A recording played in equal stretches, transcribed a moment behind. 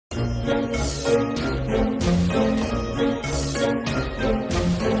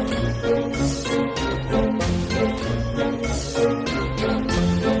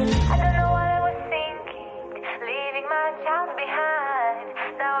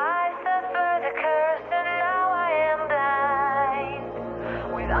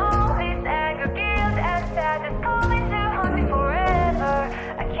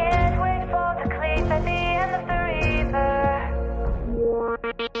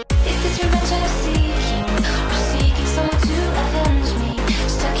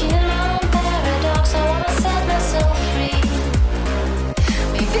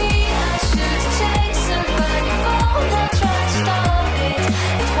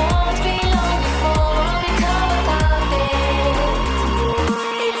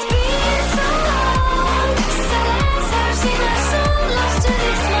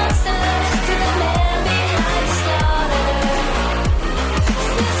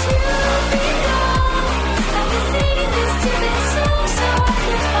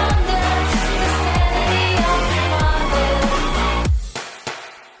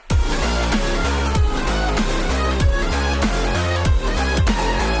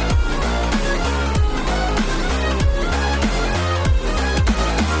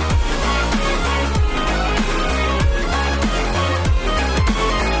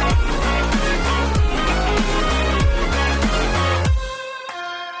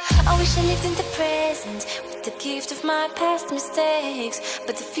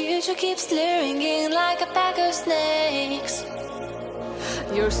But the future keeps luring in like a pack of snakes.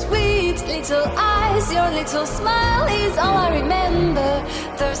 Your sweet little eyes, your little smile is all I remember.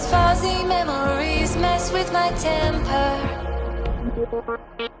 Those fuzzy memories mess with my temper.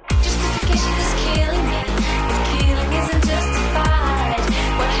 Justification is killing me, if killing isn't justified.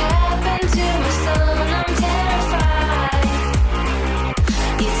 What happened to my son? I'm terrified.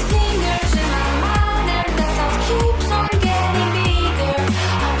 It lingers in my mind and the thought keeps on getting bigger.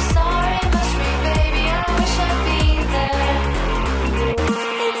 I'm sorry, must be, baby, I wish I'd been there.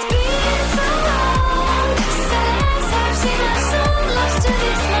 It's been so long since I've seen my son lost to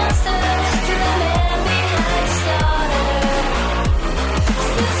this monster, to the man behind the slaughter.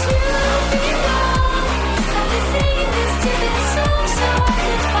 Since you've been gone, I've been singing this timid song so I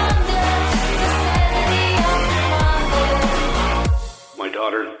could ponder the sanity of the wonder. My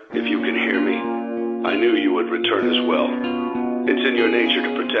daughter, if you can hear me, I knew you would return as well. It's in your nature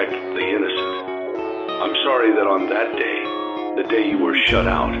to protect the innocent. I'm sorry that on that day, the day you were shut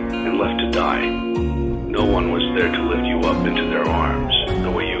out and left to die, no one was there to lift you up into their arms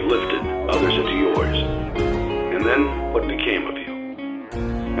the way you lifted others into yours. And then, what became of you?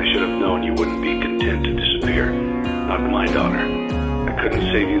 I should have known you wouldn't be content to disappear. Not my daughter. I couldn't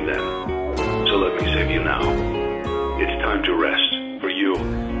save you then, so let me save you now. It's time to rest, for you,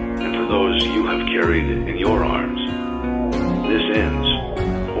 and for those you have carried in your arms. This ends,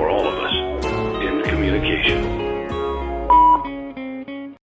 for all of us, in communication.